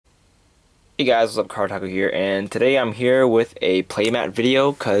Hey guys, what's up? CardOtaku here, and today I'm here with a Playmat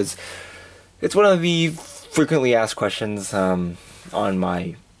video because it's one of the frequently asked questions on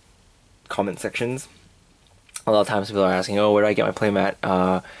my comment sections. A lot of times people are asking, oh, where do I get my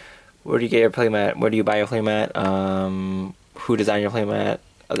Playmat? Where do you get your Playmat? Where do you buy your Playmat? Who designed your Playmat?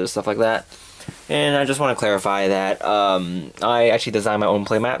 Other stuff like that. And I just want to clarify that I actually design my own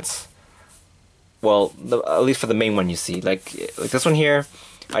Playmats. Well, at least for the main one you see. Like this one here,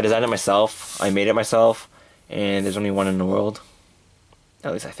 I designed it myself, I made it myself, and there's only one in the world.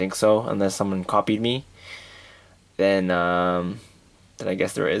 At least I think so, unless someone copied me. Then I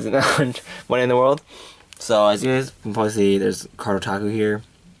guess there isn't one in the world. So as you guys can probably see, there's CardOtaku here,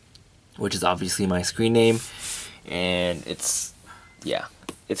 which is obviously my screen name, and it's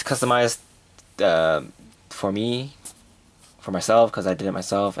customized for me, for myself, because I did it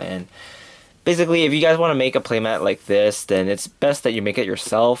myself. And basically, if you guys want to make a playmat like this, then it's best that you make it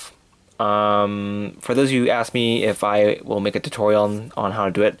yourself. For those of you who ask me if I will make a tutorial on how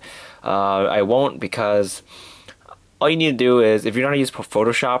to do it, I won't, because all you need to do is, if you know how to use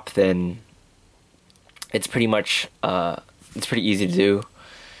Photoshop, then it's pretty much it's pretty easy to do.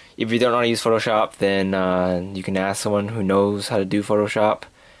 If you don't know how to use Photoshop, then you can ask someone who knows how to do Photoshop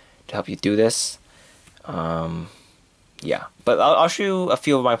to help you do this. Yeah, but I'll show you a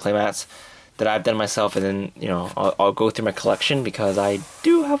few of my playmats that I've done myself, and then I'll go through my collection because I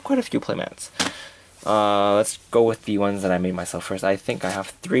do have quite a few playmats. Let's go with the ones that I made myself first. I think I have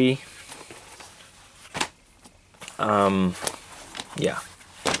 3. Yeah.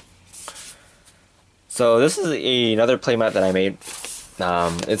 So this is another playmat that I made.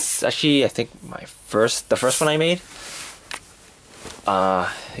 It's actually, I think, the first one I made.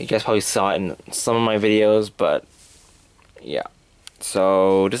 You guys probably saw it in some of my videos, but yeah.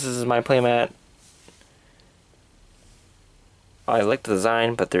 So this is my playmat. I like the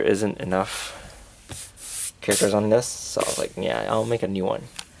design, but there isn't enough characters on this, so I was like, yeah, I'll make a new one.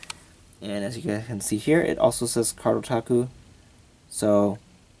 And as you guys can see here, it also says CardOtaku. So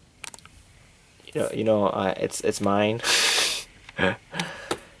it's mine.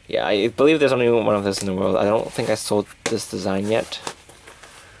 Yeah, I believe there's only one of this in the world. I don't think I sold this design yet.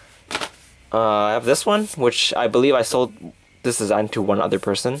 I have this one, which I believe I sold this design to one other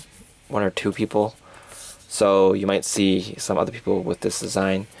person, 1 or 2 people. So you might see some other people with this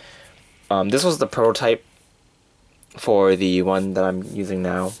design. This was the prototype for the one that I'm using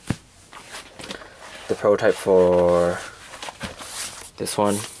now. The prototype for this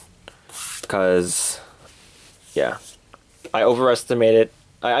one, because yeah, I underestimated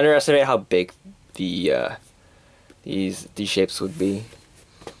how big the these shapes would be.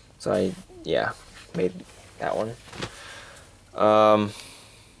 So I made that one.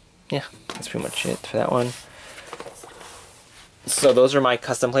 Yeah, that's pretty much it for that one. So those are my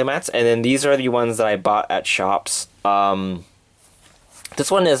custom playmats, and then these are the ones that I bought at shops. This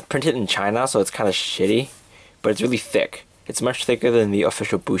one is printed in China, so it's kind of shitty, but it's really thick. It's much thicker than the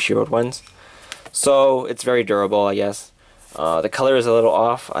official Bushiroad ones, so it's very durable, I guess. The color is a little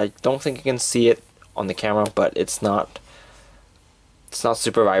off. I don't think you can see it on the camera, but it's not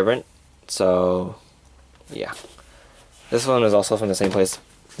super vibrant. So yeah. This one is also from the same place.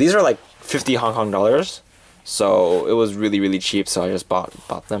 These are like 50 Hong Kong dollars, so it was really, really cheap, so I just bought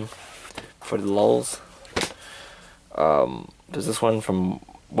them for the lulz. There's this one from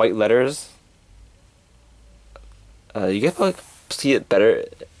White Letters. You guys probably see it better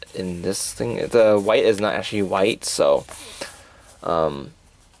in this thing. The white is not actually white, so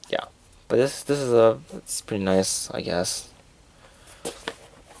yeah. But this is it's pretty nice, I guess.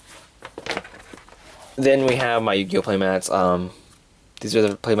 Then we have my Yu-Gi-Oh playmats. These are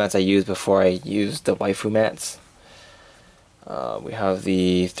the playmats I used before I used the waifu mats. We have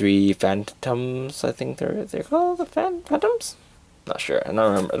the 3 phantoms. I think they're called the phantoms. Not sure. I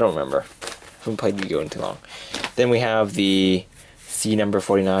don't remember. I haven't played Yu-Gi-Oh in too long. Then we have the C number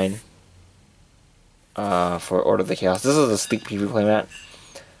 49 for Order of the Chaos. This is a sneak preview playmat.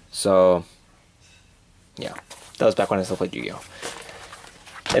 So yeah, that was back when I still played Yu-Gi-Oh.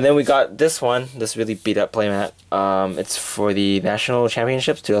 And then we got this one, this really beat up playmat. It's for the National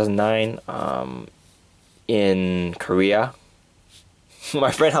Championships 2009 in Korea. My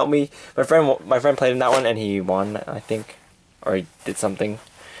friend helped me. My friend played in that one and he won, I think, or he did something.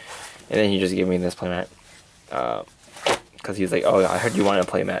 And then he just gave me this playmat because he was like, "Oh, I heard you wanted a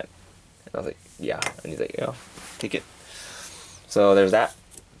playmat." And I was like, "Yeah." And he's like, "Yeah, take it." So there's that.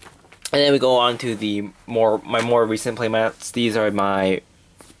 And then we go on to my more recent playmats. These are my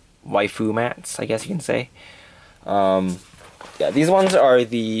waifu mats, I guess you can say. Yeah, these ones are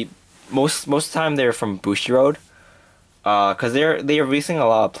the most of the time they're from Bushiroad, because they're releasing a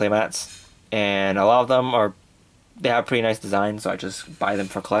lot of playmats and a lot of them they have pretty nice designs, so I just buy them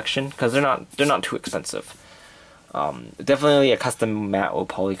for collection because they're not too expensive. Definitely a custom mat will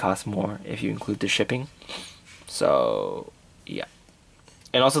probably cost more if you include the shipping. So yeah,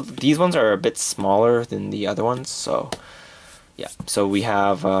 and also these ones are a bit smaller than the other ones. So yeah, so we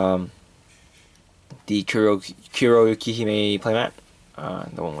have the Kuroyuki-hime playmat,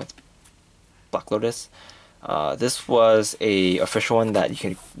 the one with Black Lotus. This was a official one that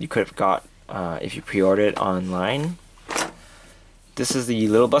you could have got if you pre-ordered it online. This is the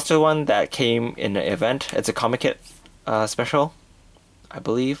Little Buster one that came in the event. It's a Comic Kit special, I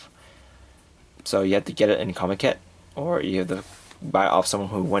believe. So you have to get it in Comic Kit, or you have to buy it off someone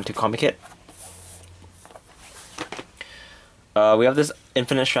who went to Comic Kit. We have this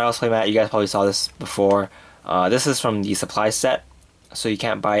Infinite Shadows playmat. You guys probably saw this before. This is from the supply set, so you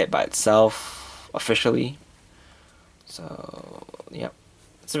can't buy it by itself officially. So yeah,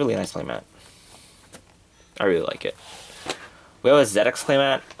 it's a really nice playmat. I really like it. We have a ZX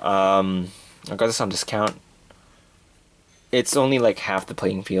playmat. I got this on discount. It's only like half the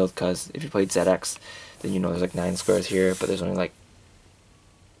playing field, because if you played ZX, then you know there's like 9 squares here, but there's only like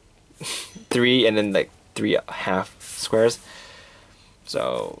 3 and then like 3.5 squares.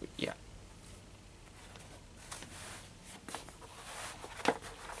 So yeah.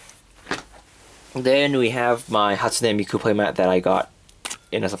 Then we have my Hatsune Miku playmat that I got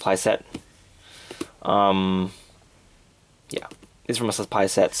in a supply set. Yeah, it's from a supply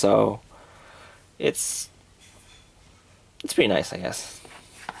set, so it's pretty nice, I guess.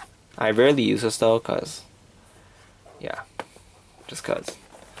 I rarely use this though, cause yeah, just cause.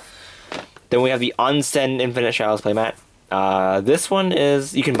 Then we have the Onsen Infinite Shadows playmat. This one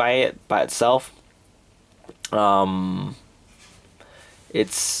is, you can buy it by itself.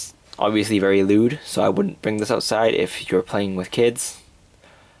 It's obviously very lewd, so I wouldn't bring this outside if you're playing with kids.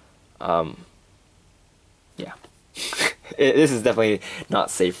 Yeah. This is definitely not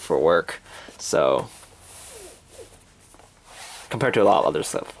safe for work, so compared to a lot of other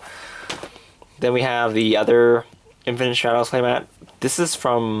stuff. Then we have the other Infinite Shadows playmat. This is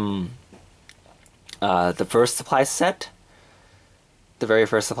from the first supply set, the very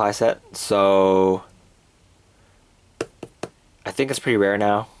first supply set, so I think it's pretty rare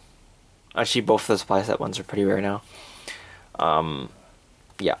now. Actually, both the supply set ones are pretty rare now.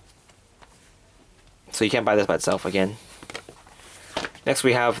 Yeah. So you can't buy this by itself again. Next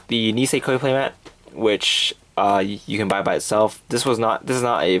we have the Nisekoi playmat, which you can buy by itself. This is not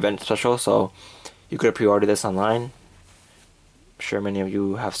an event special, so you could have pre-ordered this online. I'm sure many of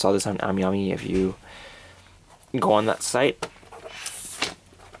you have saw this on AmiAmi if you go on that site.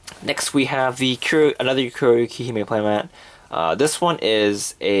 Next we have the another Kuroyuki-hime playmat. This one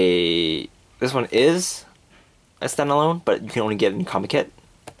is a standalone, but you can only get it in Comic Kit.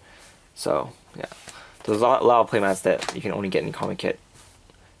 So yeah, there's a lot of playmats that you can only get in Comic Kit.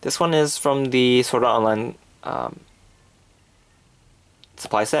 This one is from the Sword Art Online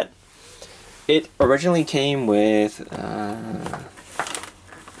supply set. It originally came with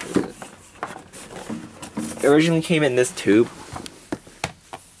it originally came in this tube.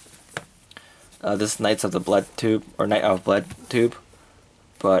 This Knights of the Blood tube, or Knight of Blood tube,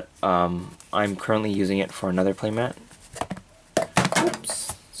 but I'm currently using it for another playmat.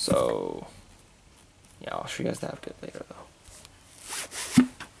 Oops. So yeah, I'll show you guys that a bit later though.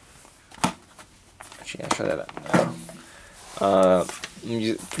 Actually, I'll show that now. I'm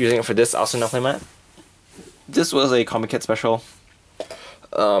using it for this Asuna playmat. This was a Comic Kit special,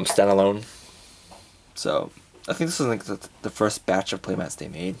 standalone. So I think this was like the first batch of playmats they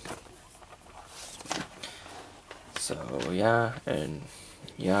made. So yeah, and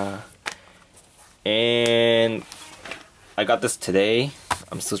I got this today.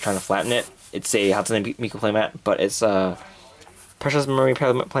 I'm still trying to flatten it. It's a Hatsune Miku playmat, but it's a Precious Memory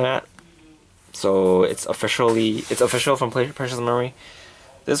playmat. So it's official from Precious Memory.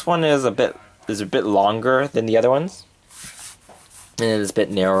 This one is a bit longer than the other ones, and it is a bit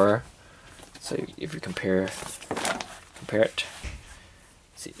narrower. So if you compare it,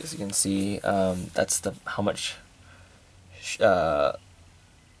 see, as you can see, that's how much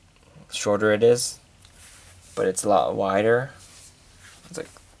shorter it is, but it's a lot wider. It's like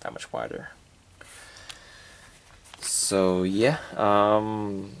that much wider. So yeah,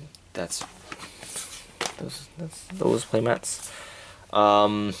 that's those playmats.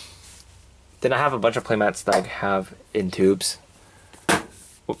 Then I have a bunch of playmats that I have in tubes.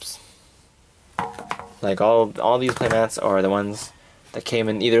 Whoops. Like all these playmats are the ones that came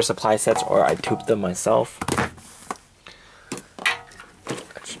in either supply sets or I tubed them myself.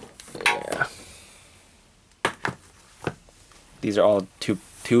 Actually, yeah. These are all tube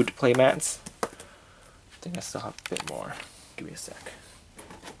tubed playmats. I think I still have a bit more. Give me a sec.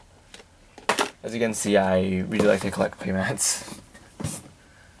 As you can see, I really like to collect playmats.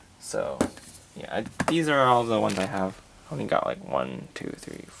 So, yeah, these are all the ones I have. I only got like 1, 2,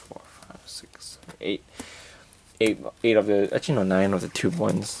 3, 4, 5, 6, 7, 8 of the, actually no, 9 of the tube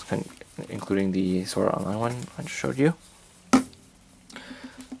ones, including the Sword Art Online one I just showed you.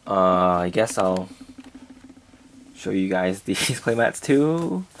 I guess I'll show you guys these playmats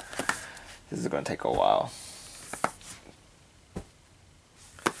too. This is going to take a while.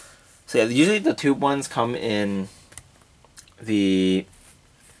 So yeah, usually the tube ones come in the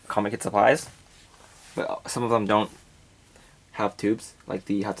comic kit supplies, but some of them don't have tubes, like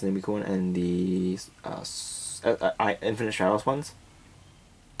the Hatsune Miku one and the Infinite Shadows ones.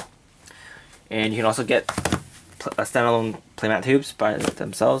 And you can also get standalone playmat tubes by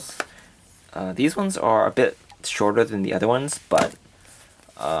themselves. These ones are a bit shorter than the other ones, but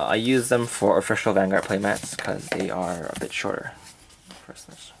I use them for official Vanguard playmats because they are a bit shorter. First,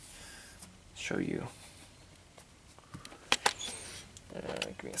 let's show you.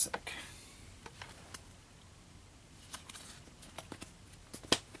 Give me a sec.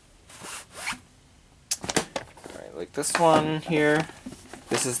 Alright, like this one here.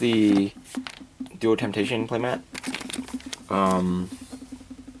 This is the Duo Temptation playmat.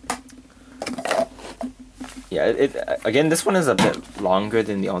 Yeah, again, this one is a bit longer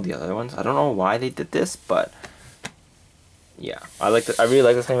than all the other ones. I don't know why they did this, but yeah, I really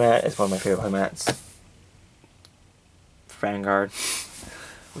like this playmat. It's one of my favorite playmats. Vanguard,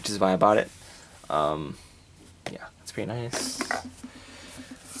 which is why I bought it. Yeah, it's pretty nice.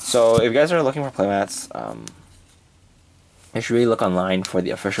 So if you guys are looking for playmats, you should really look online for the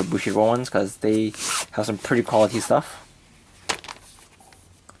official Bushiroad ones because they have some pretty quality stuff.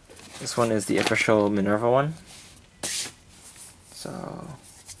 This one is the official Minerva one. So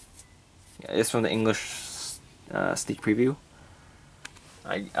yeah, it's from the English sneak preview.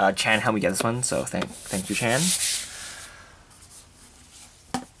 Chan helped me get this one, so thank you, Chan.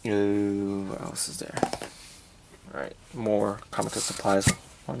 What else is there? Alright, more comic supplies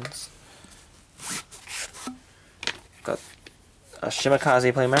ones. Got a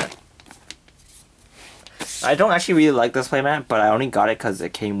Shimakaze playmat. I don't actually really like this playmat, but I only got it because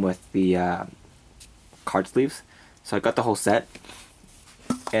it came with the card sleeves. So I got the whole set.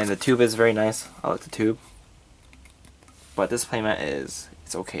 And the tube is very nice. I like the tube. But this playmat it's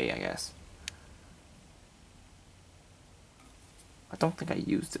okay, I guess. I don't think I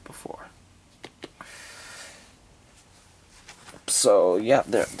used it before. So yeah,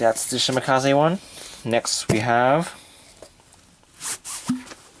 that's the Shimakaze one. Next we have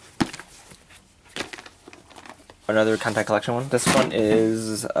another Kantai Collection one. This one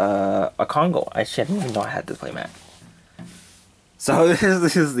is a Congo. Actually, I didn't even know I had this playmat. So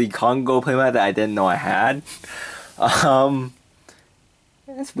this is the Congo playmat that I didn't know I had.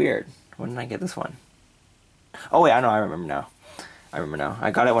 It's weird. When did I get this one? Oh wait, I remember now.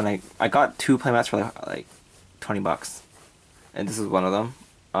 I got it when I got 2 playmats for like 20 bucks. And this is one of them.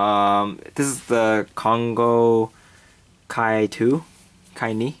 This is the Congo Kai 2,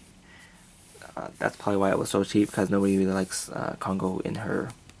 Kai Ni. That's probably why it was so cheap, because nobody really likes Congo in her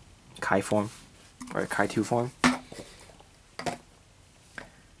Kai form, or Kai 2 form.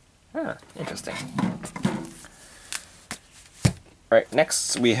 Interesting. Alright,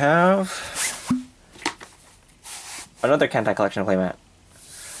 next we have another Kantai Collection playmat.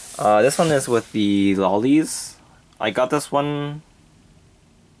 This one is with the lollies. I got this one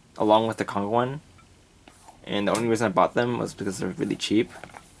along with the Congo one, and the only reason I bought them was because they're really cheap.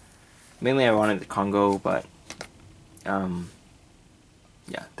 Mainly I wanted the Congo, but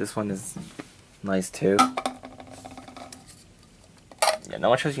yeah, this one is nice too. Yeah, not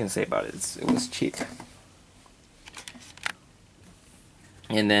much else you can say about it. It was cheap.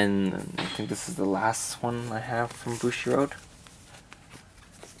 And then I think this is the last one I have from Bushiroad.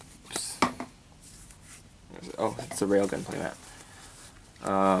 Oops. Oh, it's a railgun playmat.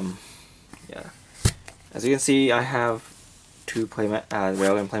 Yeah. As you can see, I have 2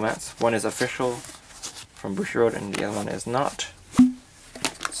 railgun playmats. One is official from Bushiroad, and the other one is not.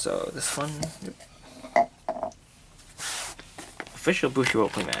 So this one, official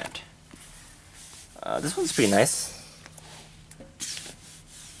Bushiroad playmat. This one's pretty nice.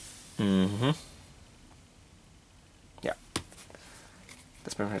 Yeah.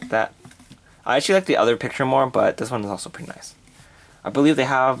 That's pretty much that. I actually like the other picture more, but this one is also pretty nice. I believe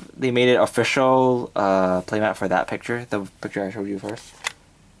they made it official playmat for that picture, the picture I showed you first.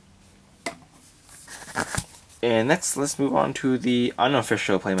 And next, let's move on to the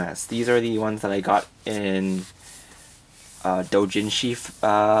unofficial playmats. These are the ones that I got in doujinshi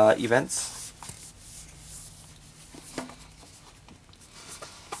events.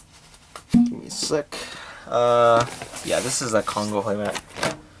 Give me a sec. Yeah, this is a Congo playmat.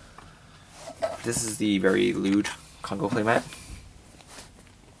 This is the very lewd Congo playmat.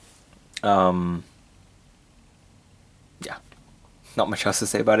 Yeah, not much else to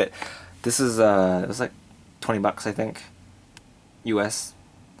say about it. This is it was like 20 bucks, I think, US,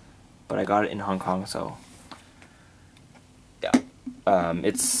 but I got it in Hong Kong, so yeah.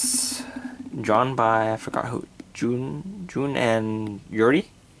 It's drawn by, I forgot who, Jun and Yuri.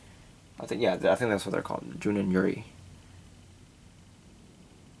 I think that's what they're called, Jun and Yuri.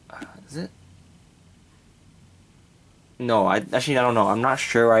 Is it? No, I don't know. I'm not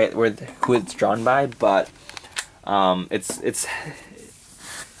sure who it's drawn by, but it's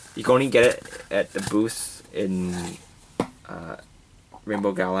you can only get it at the booths in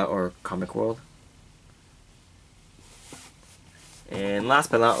Rainbow Gala or Comic World. And last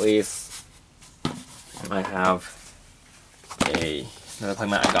but not least, I have another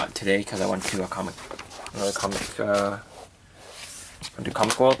playmat I got today because I went to Comic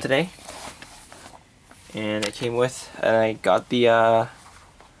World today, and it came with, and I got the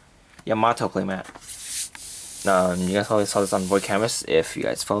Yamato playmat. You guys probably saw this on Void Canvas if you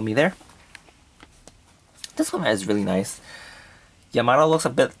guys follow me there. This playmat is really nice. Yamato looks a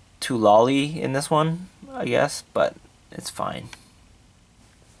bit too lolly in this one, I guess, but it's fine.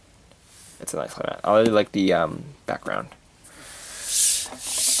 It's a nice playmat. I really like the background.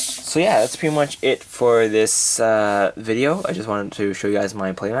 So yeah, that's pretty much it for this video. I just wanted to show you guys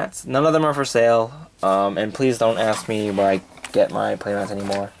my playmats. None of them are for sale, and please don't ask me where I get my playmats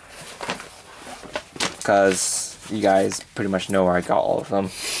anymore, because you guys pretty much know where I got all of them.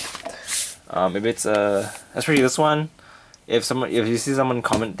 If it's especially this one, if you see someone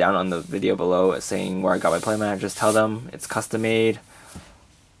comment down on the video below saying where I got my playmat, just tell them it's custom made,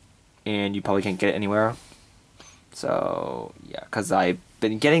 and you probably can't get it anywhere. So yeah, because I've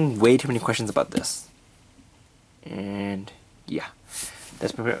been getting way too many questions about this. And yeah,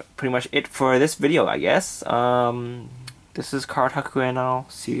 that's pretty much it for this video, I guess. This is CardOtaku, and I'll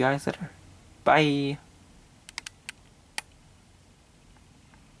see you guys later. Bye!